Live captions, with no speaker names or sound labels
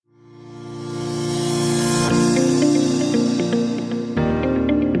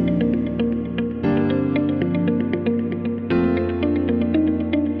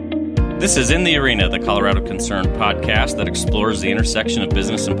This is In the Arena, the Colorado Concern podcast that explores the intersection of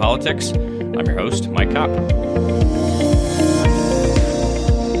business and politics. I'm your host, Mike Kopp.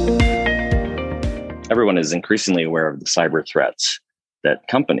 Everyone is increasingly aware of the cyber threats that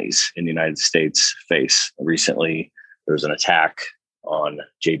companies in the United States face. Recently, there was an attack on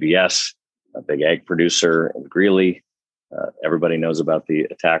JBS, a big ag producer in Greeley. Everybody knows about the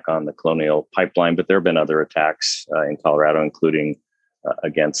attack on the Colonial Pipeline, but there have been other attacks in Colorado, including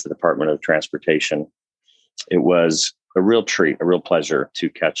against the Department of Transportation. It was a real treat, a real pleasure to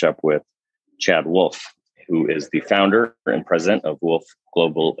catch up with Chad Wolf, who is the founder and president of Wolf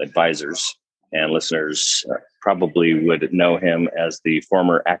Global Advisors. And listeners probably would know him as the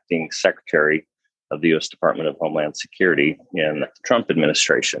former acting secretary of the U.S. Department of Homeland Security in the Trump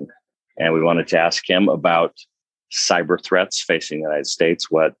administration. And we wanted to ask him about cyber threats facing the United States,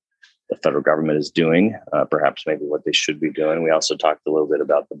 what the federal government is doing, perhaps maybe what they should be doing. We also talked a little bit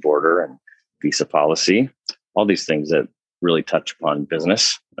about the border and visa policy, all these things that really touch upon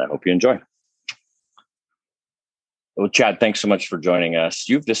business. I hope you enjoy. Well, Chad, thanks so much for joining us.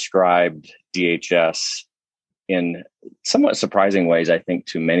 You've described DHS in somewhat surprising ways, I think,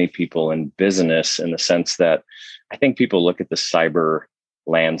 to many people in business, in the sense that I think people look at the cyber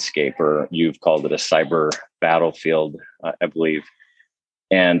landscape, or you've called it a cyber battlefield, I believe.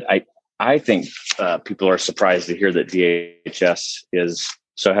 And I think people are surprised to hear that DHS is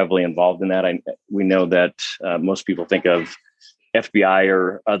so heavily involved in that. We know that most people think of FBI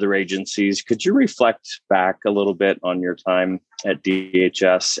or other agencies. Could you reflect back a little bit on your time at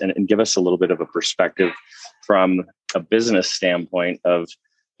DHS and give us a little bit of a perspective from a business standpoint of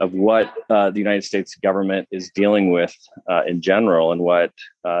what the United States government is dealing with in general, and what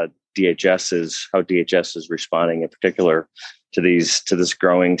how DHS is responding in particular to this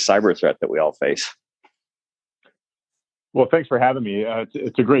growing cyber threat that we all face? Well, thanks for having me.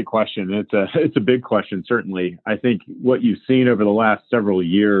 It's a great question. It's a big question, certainly. I think what you've seen over the last several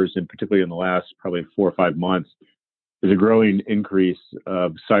years, and particularly in the last probably 4 or 5 months, is a growing increase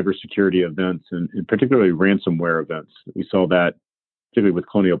of cybersecurity events, and particularly ransomware events. We saw that particularly with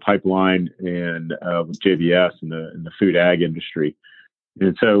Colonial Pipeline and with JBS in the food ag industry.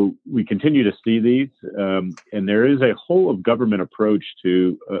 And so we continue to see these, and there is a whole of government approach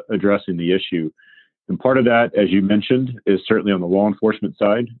to addressing the issue. And part of that, as you mentioned, is certainly on the law enforcement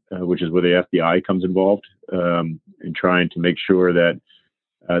side, which is where the FBI comes involved in trying to make sure that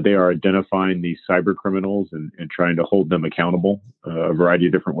they are identifying these cyber criminals and trying to hold them accountable, a variety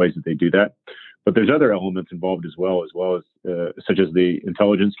of different ways that they do that. But there's other elements involved as well as such as the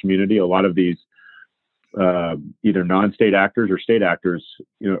intelligence community. A lot of these either non-state actors or state actors,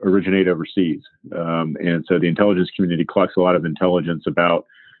 originate overseas. And so the intelligence community collects a lot of intelligence about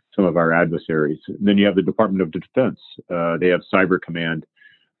some of our adversaries. And then you have the Department of Defense. They have Cyber Command,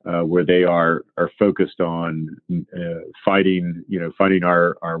 where they are focused on fighting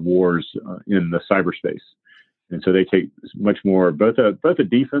our wars in the cyberspace. And so they take much more both a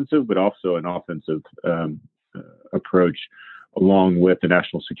defensive but also an offensive approach, along with the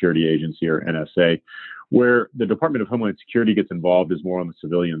National Security Agency, or NSA. Where the Department of Homeland Security gets involved is more on the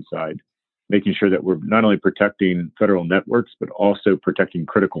civilian side, making sure that we're not only protecting federal networks, but also protecting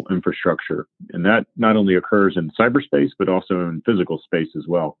critical infrastructure. And that not only occurs in cyberspace, but also in physical space as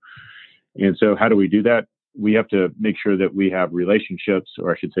well. And so how do we do that? We have to make sure that we have relationships,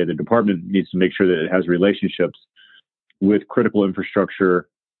 or I should say the department needs to make sure that it has relationships with critical infrastructure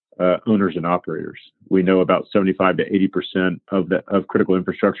owners and operators. We know about 75 to 80% of critical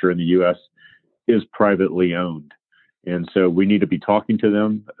infrastructure in the U.S. is privately owned. And so we need to be talking to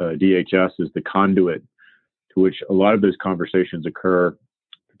them. DHS is the conduit to which a lot of those conversations occur,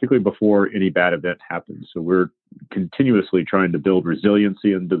 particularly before any bad event happens. So we're continuously trying to build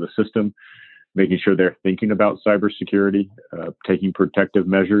resiliency into the system, making sure they're thinking about cybersecurity, taking protective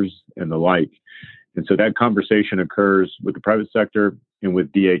measures and the like. And so that conversation occurs with the private sector and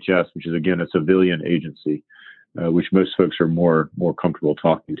with DHS, which is, again, a civilian agency, which most folks are more comfortable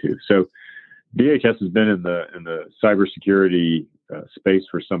talking to. So DHS has been in the cybersecurity space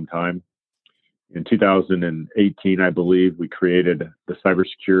for some time. In 2018, I believe, we created the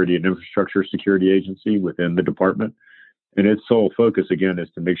Cybersecurity and Infrastructure Security Agency within the department. And its sole focus, again, is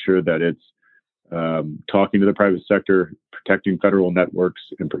to make sure that it's talking to the private sector, protecting federal networks,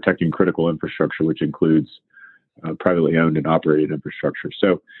 and protecting critical infrastructure, which includes privately owned and operated infrastructure.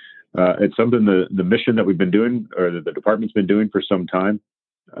 So it's something the mission that we've been doing, or that the department's been doing for some time,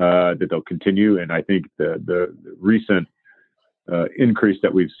 that they'll continue. And I think the recent increase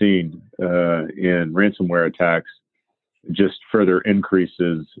that we've seen in ransomware attacks just further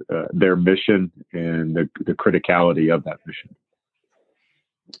increases their mission and the criticality of that mission.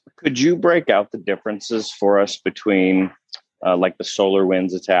 Could you break out the differences for us between like the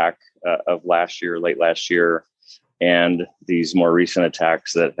SolarWinds attack of last year, late last year, and these more recent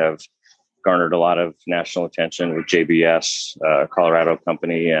attacks that have garnered a lot of national attention with JBS, Colorado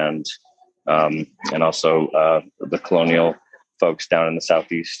company, and also the Colonial folks down in the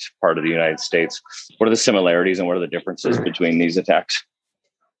southeast part of the United States? What are the similarities and what are the differences between these attacks?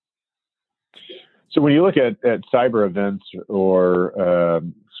 So when you look at cyber events or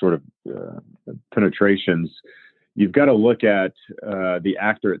penetrations, you've got to look at the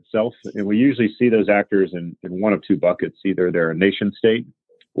actor itself. And we usually see those actors in one of two buckets. Either they're a nation state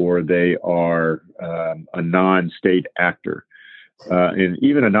or they are a non-state actor. And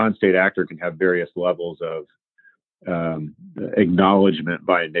even a non-state actor can have various levels of acknowledgement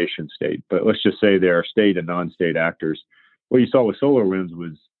by a nation state. But let's just say there are state and non-state actors. What you saw with SolarWinds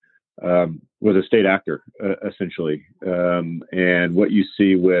was a state actor, essentially. And what you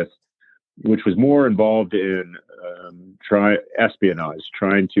see which was more involved in espionage,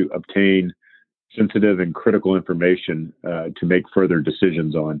 trying to obtain sensitive and critical information to make further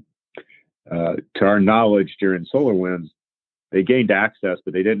decisions on. To our knowledge, during SolarWinds, they gained access,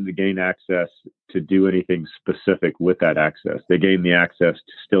 but they didn't gain access to do anything specific with that access. They gained the access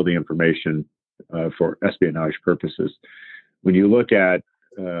to steal the information for espionage purposes. When you look at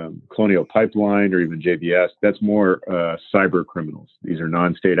Colonial Pipeline or even JBS, that's more cyber criminals. These are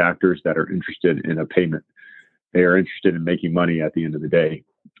non-state actors that are interested in a payment. They are interested in making money at the end of the day.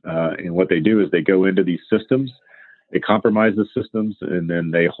 And what they do is they go into these systems, they compromise the systems, and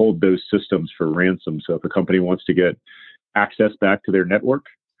then they hold those systems for ransom. So if a company wants to get access back to their network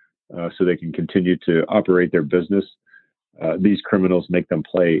so they can continue to operate their business, these criminals make them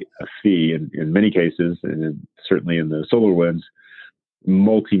pay a fee in many cases, and certainly in the SolarWinds,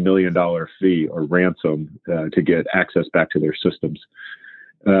 multi-million-dollar fee or ransom to get access back to their systems.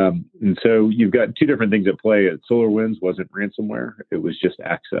 And so you've got two different things at play. SolarWinds wasn't ransomware. It was just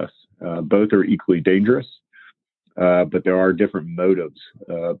access. Both are equally dangerous, but there are different motives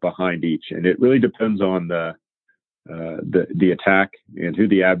behind each. And it really depends on the attack and who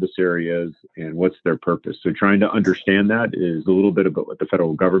the adversary is and what's their purpose. So trying to understand that is a little bit about what the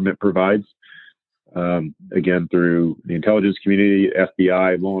federal government provides. Again, through the intelligence community,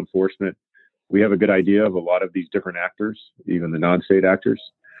 FBI, law enforcement, we have a good idea of a lot of these different actors, even the non-state actors.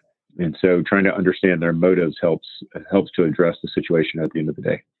 And so trying to understand their motives helps to address the situation at the end of the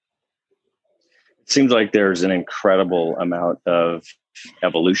day. It seems like there's an incredible amount of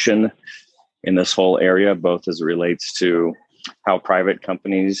evolution in this whole area, both as it relates to how private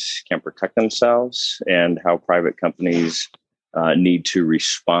companies can protect themselves and how private companies need to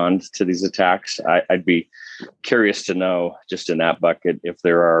respond to these attacks. I'd be curious to know, just in that bucket, if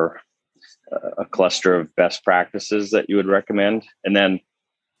there are a cluster of best practices that you would recommend. And then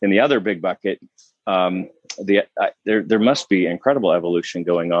in the other big bucket, there must be incredible evolution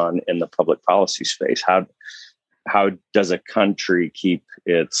going on in the public policy space. How does a country keep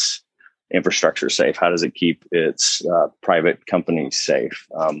its infrastructure safe? How does it keep its private companies safe?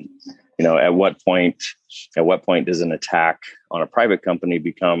 At what point does an attack on a private company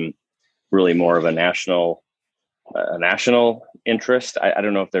become really more of a national interest? I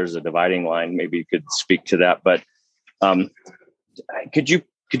don't know if there's a dividing line. Maybe you could speak to that, but could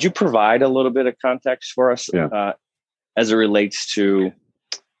you provide a little bit of context for us as it relates to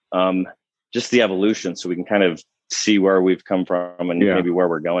just the evolution, so we can kind of see where we've come from and maybe where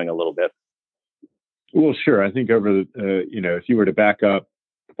we're going a little bit? Well, sure. I think over if you were to back up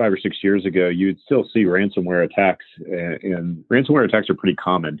 5 or 6 years ago, you'd still see ransomware attacks, and ransomware attacks are pretty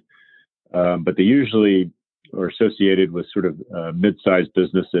common, but they usually are associated with sort of mid-sized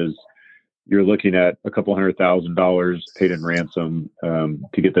businesses. You're looking at a couple $100,000 paid in ransom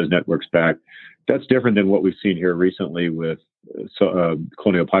to get those networks back. That's different than what we've seen here recently with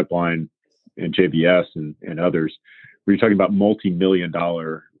Colonial Pipeline and JBS and others, where you're talking about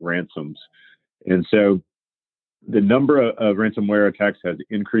multi-million-dollar ransoms. And so the number of ransomware attacks has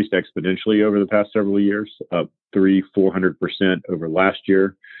increased exponentially over the past several years, up 400% over last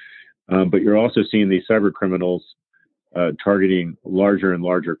year. But you're also seeing these cyber criminals targeting larger and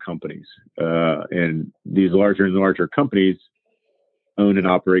larger companies. And these larger and larger companies own and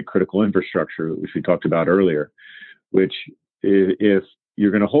operate critical infrastructure, which we talked about earlier, which if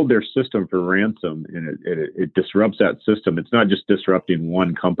you're going to hold their system for ransom and it disrupts that system, it's not just disrupting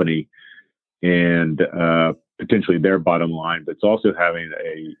one company and potentially their bottom line, but it's also having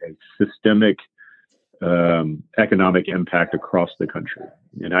a systemic economic impact across the country.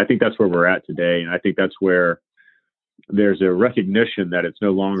 And I think that's where we're at today. And I think that's where there's a recognition that it's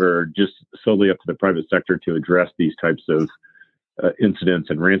no longer just solely up to the private sector to address these types of incidents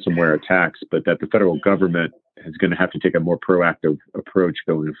and ransomware attacks, but that the federal government is going to have to take a more proactive approach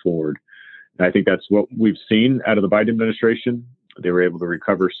going forward. And I think that's what we've seen out of the Biden administration. They were able to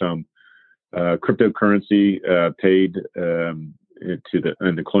recover some cryptocurrency paid in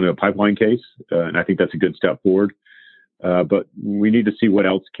the Colonial Pipeline case, and I think that's a good step forward. But we need to see what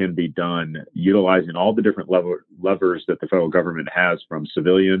else can be done, utilizing all the different levers that the federal government has, from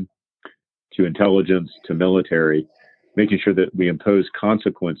civilian to intelligence to military, making sure that we impose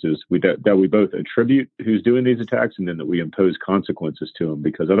consequences that we both attribute who's doing these attacks, and then that we impose consequences to them,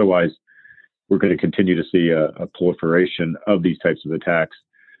 because otherwise we're going to continue to see a proliferation of these types of attacks.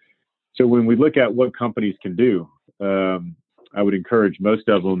 So when we look at what companies can do, I would encourage most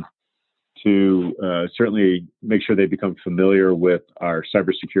of them to certainly make sure they become familiar with our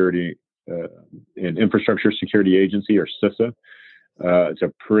Cybersecurity and Infrastructure Security Agency, or CISA. It's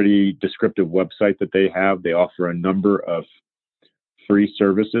a pretty descriptive website that they have. They offer a number of free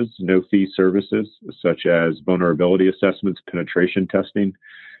services, no-fee services, such as vulnerability assessments, penetration testing,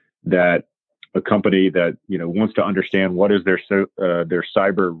 that a company that wants to understand what is their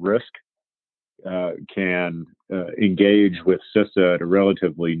cyber risk can engage with CISA at a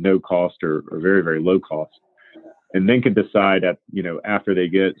relatively no cost or very, very low cost, and then can decide after they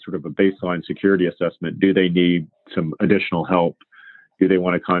get sort of a baseline security assessment, do they need some additional help? Do they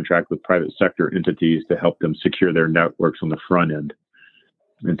want to contract with private sector entities to help them secure their networks on the front end?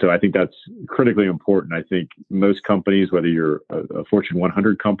 And so I think that's critically important. I think most companies, whether you're a Fortune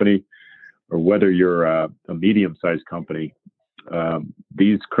 100 company or whether you're a medium-sized company,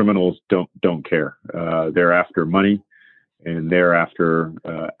 these criminals don't care. They're after money, and they're after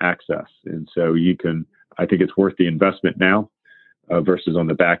access. And so I think it's worth the investment now versus on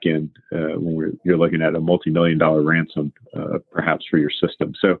the back end when you're looking at a multi-million-dollar ransom, perhaps for your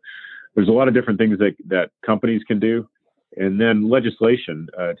system. So there's a lot of different things that companies can do. And then legislation,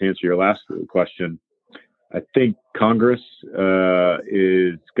 to answer your last question, I think Congress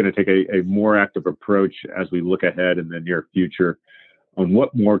is going to take a more active approach as we look ahead in the near future on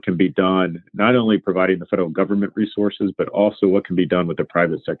what more can be done, not only providing the federal government resources, but also what can be done with the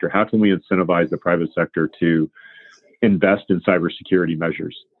private sector. How can we incentivize the private sector to invest in cybersecurity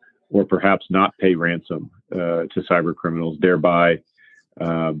measures, or perhaps not pay ransom to cyber criminals, thereby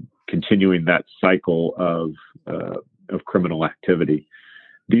continuing that cycle of criminal activity?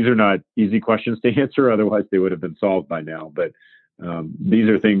 These are not easy questions to answer, otherwise they would have been solved by now. But these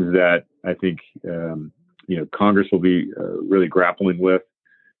are things that I think Congress will be really grappling with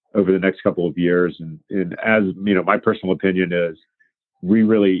over the next couple of years. And as my personal opinion is, we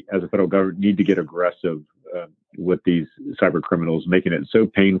really, as a federal government, need to get aggressive with these cyber criminals, making it so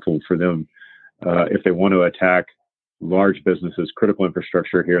painful for them if they want to attack large businesses, critical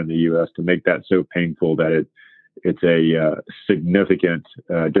infrastructure here in the U.S., to make that so painful that it's a significant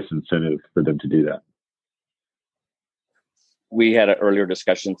disincentive for them to do that. We had an earlier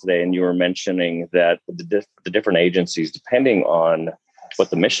discussion today, and you were mentioning that the different agencies, depending on what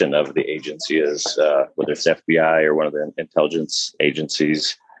the mission of the agency is, whether it's FBI or one of the intelligence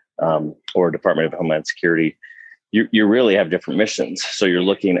agencies or Department of Homeland Security, you really have different missions. So you're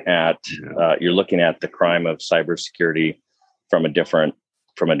looking at the crime of cybersecurity from a different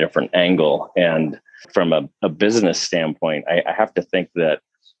angle. And from a business standpoint, I have to think that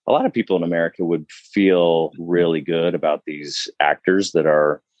a lot of people in America would feel really good about these actors that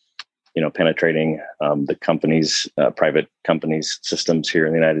are, penetrating the companies, private companies' systems here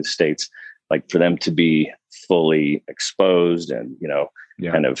in the United States, like for them to be fully exposed and,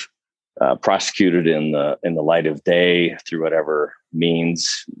 kind of prosecuted in the light of day through whatever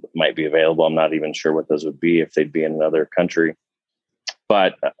means might be available. I'm not even sure what those would be if they'd be in another country.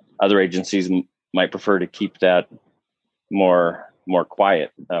 But other agencies might prefer to keep that more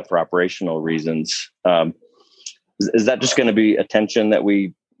quiet for operational reasons. Is that just going to be a tension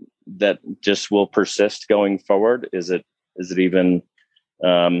that just will persist going forward? Is it even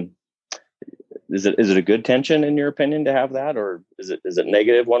is it a good tension in your opinion to have that, or is it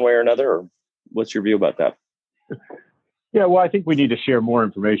negative one way or another? Or what's your view about that? Yeah, well, I think we need to share more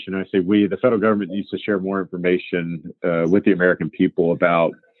information. I say the federal government needs to share more information with the American people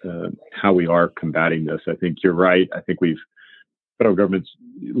about how we are combating this. I think you're right. I think federal government's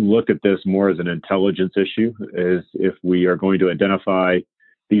looked at this more as an intelligence issue, as if we are going to identify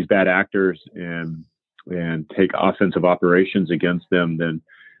these bad actors and take offensive operations against them, then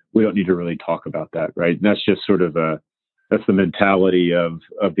we don't need to really talk about that, right? And that's just sort of that's the mentality of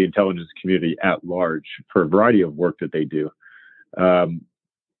the intelligence community at large for a variety of work that they do.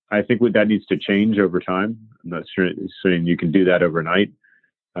 I think that needs to change over time. I'm not saying you can do that overnight,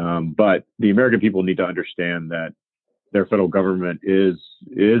 but the American people need to understand that their federal government is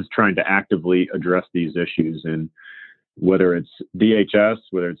trying to actively address these issues. And whether it's DHS,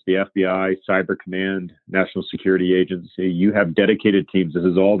 whether it's the FBI, Cyber Command, National Security Agency, you have dedicated teams. This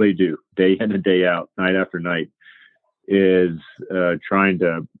is all they do, day in and day out, night after night, is trying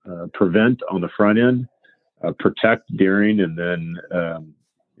to prevent on the front end, protect during, and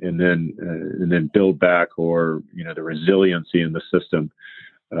then build back, or the resiliency in the system.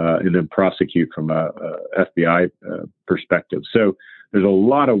 And then prosecute from a FBI perspective. So there's a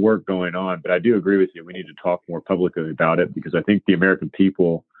lot of work going on, but I do agree with you. We need to talk more publicly about it, because I think the American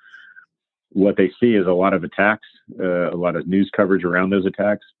people, what they see is a lot of attacks, a lot of news coverage around those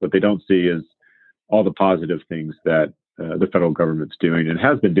attacks. What they don't see is all the positive things that the federal government's doing and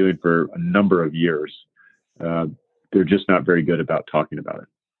has been doing for a number of years. They're just not very good about talking about it.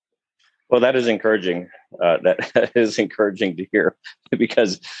 Well, that is encouraging. That is encouraging to hear,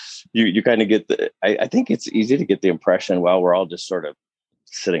 because you kind of get I think it's easy to get the impression, well, we're all just sort of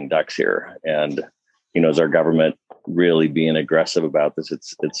sitting ducks here, and is our government really being aggressive about this?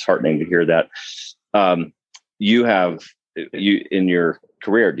 It's heartening to hear that. You in your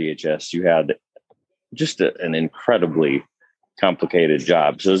career at DHS, you had just an incredibly complicated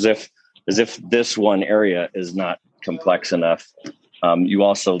job. So as if this one area is not complex enough. You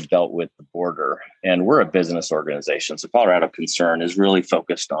also dealt with the border, and we're a business organization. So Colorado Concern is really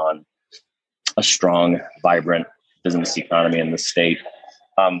focused on a strong, vibrant business economy in the state.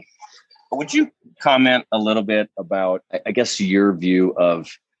 Would you comment a little bit about, I guess, your view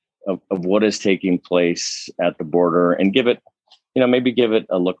of what is taking place at the border, and give it, maybe give it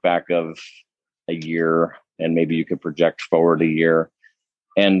a look back of a year, and maybe you could project forward a year.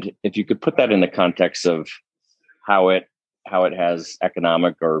 And if you could put that in the context of how it has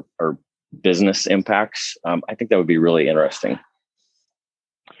economic or business impacts, I think that would be really interesting.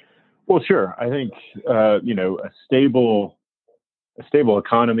 Well, sure. I think a stable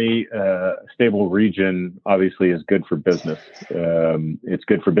economy, a stable region, obviously is good for business. It's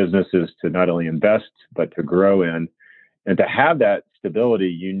good for businesses to not only invest but to grow in, and to have that stability.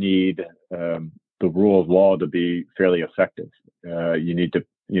 You need the rule of law to be fairly effective. You need to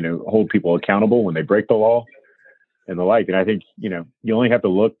hold people accountable when they break the law, and the like. And I think, you only have to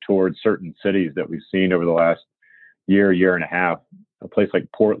look towards certain cities that we've seen over the last year and a half, a place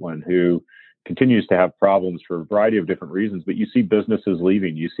like Portland, who continues to have problems for a variety of different reasons, but you see businesses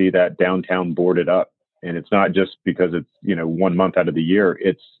leaving. You see that downtown boarded up, and it's not just because it's, 1 month out of the year,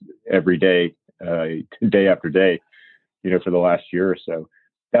 it's every day, day after day, for the last year or so.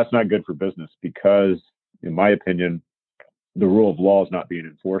 That's not good for business, because in my opinion, the rule of law is not being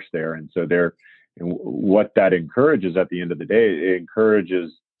enforced there. And so and what that encourages at the end of the day, it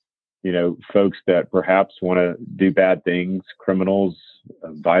encourages, folks that perhaps want to do bad things, criminals,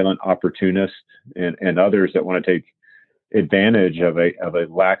 violent opportunists, and others that want to take advantage of a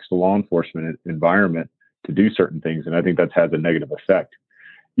lax law enforcement environment to do certain things. And I think that has a negative effect.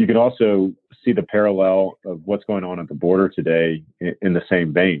 You can also see the parallel of what's going on at the border today in the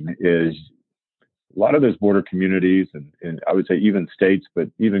same vein. Is a lot of those border communities, and I would say even states, but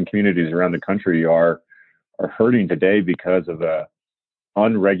even communities around the country are hurting today because of a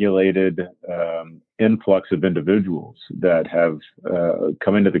unregulated influx of individuals that have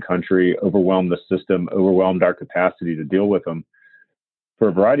come into the country, overwhelmed the system, overwhelmed our capacity to deal with them for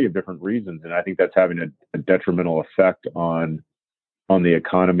a variety of different reasons. And I think that's having a detrimental effect on the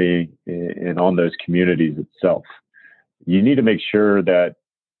economy and on those communities itself. You need to make sure that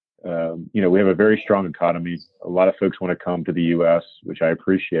we have a very strong economy. A lot of folks want to come to the U.S., which I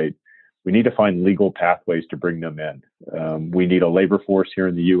appreciate. We need to find legal pathways to bring them in. We need a labor force here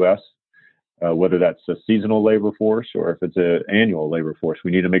in the U.S., whether that's a seasonal labor force or if it's an annual labor force.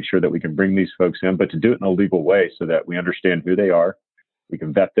 We need to make sure that we can bring these folks in, but to do it in a legal way so that we understand who they are. We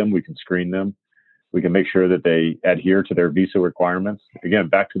can vet them. We can screen them. We can make sure that they adhere to their visa requirements. Again,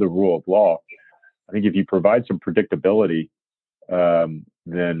 back to the rule of law. I think if you provide some predictability,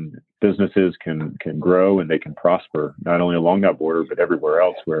 then businesses can grow and they can prosper, not only along that border, but everywhere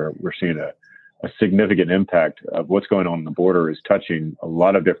else, where we're seeing a significant impact of what's going on the border is touching a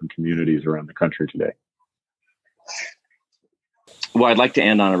lot of different communities around the country today. Well, I'd like to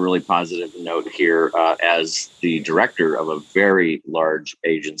end on a really positive note here. As the director of a very large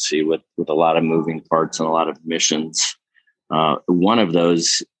agency with a lot of moving parts and a lot of missions, one of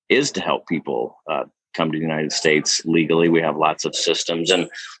those is to help people come to the United States legally. We have lots of systems, and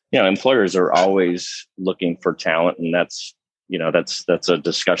employers are always looking for talent, and that's a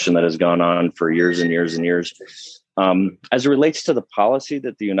discussion that has gone on for years and years and years. As it relates to the policy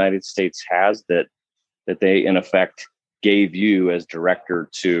that the United States has that they in effect gave you as director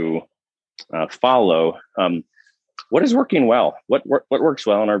to follow, What is working well? What works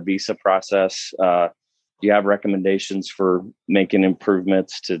well in our visa process? Do you have recommendations for making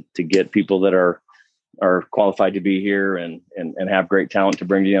improvements to get people that are qualified to be here and have great talent to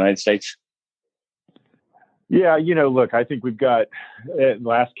bring to the United States? Yeah, look, I think we've got, at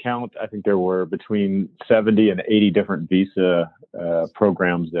last count, I think there were between 70 and 80 different visa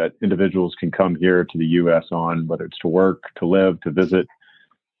programs that individuals can come here to the U.S. on, whether it's to work, to live, to visit,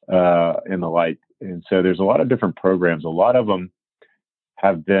 and the like. And so there's a lot of different programs. A lot of them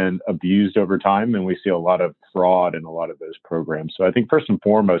have been abused over time, and we see a lot of fraud in a lot of those programs. So I think first and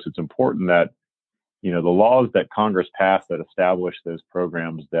foremost, it's important that, the laws that Congress passed that establish those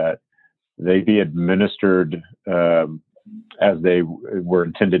programs, that they be administered as they were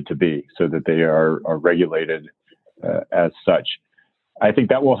intended to be, so that they are regulated as such. I think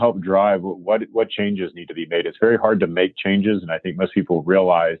that will help drive what changes need to be made. It's very hard to make changes, and I think most people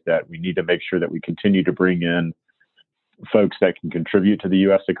realize that we need to make sure that we continue to bring in folks that can contribute to the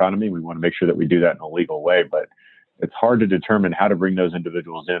U.S. economy. We want to make sure that we do that in a legal way, but it's hard to determine how to bring those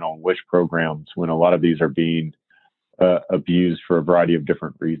individuals in on which programs when a lot of these are being abused for a variety of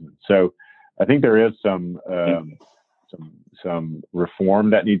different reasons. So I think there is some reform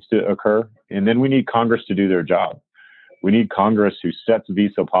that needs to occur, and then we need Congress to do their job. We need Congress who sets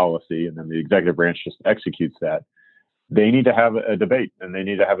visa policy, and then the executive branch just executes that. They need to have a debate, and they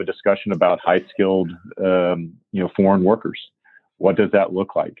need to have a discussion about high-skilled, foreign workers. What does that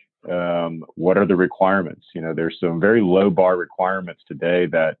look like? What are the requirements? There's some very low bar requirements today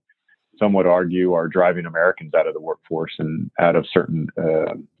that some would argue are driving Americans out of the workforce and out of certain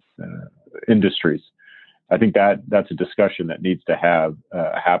industries. I think that's a discussion that needs to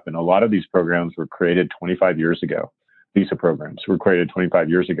happen. A lot of these programs were created 25 years ago. Visa programs were created 25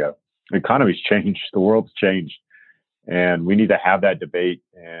 years ago. The economy's changed. The world's changed. And we need to have that debate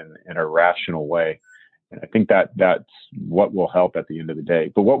in a rational way. And I think that's what will help at the end of the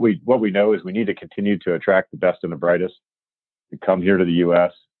day. But what we know is we need to continue to attract the best and the brightest to come here to the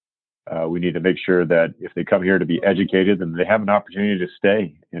U.S. We need to make sure that if they come here to be educated, then they have an opportunity to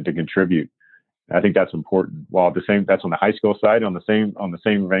stay and to contribute. And I think that's important. While at the same, that's on the high skill side. On the same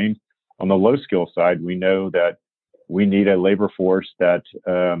vein, on the low skill side, we know that we need a labor force that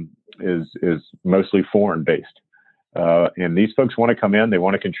is mostly foreign based. And these folks want to come in, they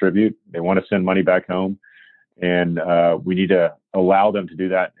want to contribute, they want to send money back home. And we need to allow them to do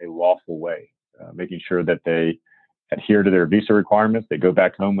that in a lawful way, making sure that they adhere to their visa requirements. They go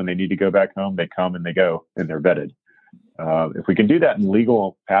back home when they need to go back home. They come and they go, and they're vetted. If we can do that in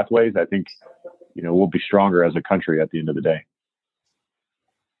legal pathways, I think, we'll be stronger as a country at the end of the day.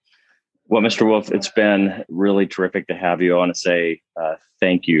 Well, Mr. Wolf, it's been really terrific to have you. I want to say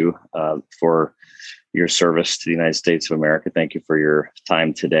thank you for your service to the United States of America. Thank you for your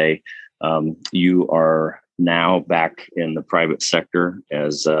time today. You are now back in the private sector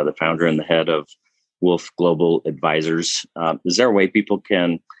as the founder and the head of Wolf Global Advisors. Is there a way people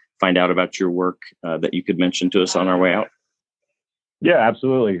can find out about your work that you could mention to us on our way out? Yeah,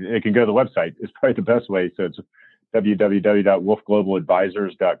 absolutely. They can go to the website. It's probably the best way. So it's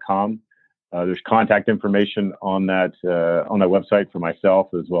www.wolfglobaladvisors.com. There's contact information on that website for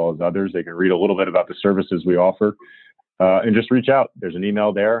myself as well as others. They can read a little bit about the services we offer, and just reach out. There's an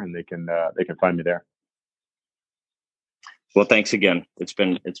email there, and they can find me there. Well, thanks again. It's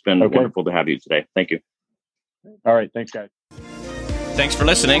been wonderful to have you today. Thank you. All right, thanks, guys. Thanks for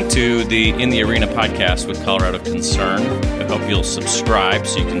listening to the In the Arena podcast with Colorado Concern. I hope you'll subscribe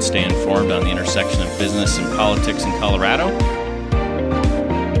so you can stay informed on the intersection of business and politics in Colorado.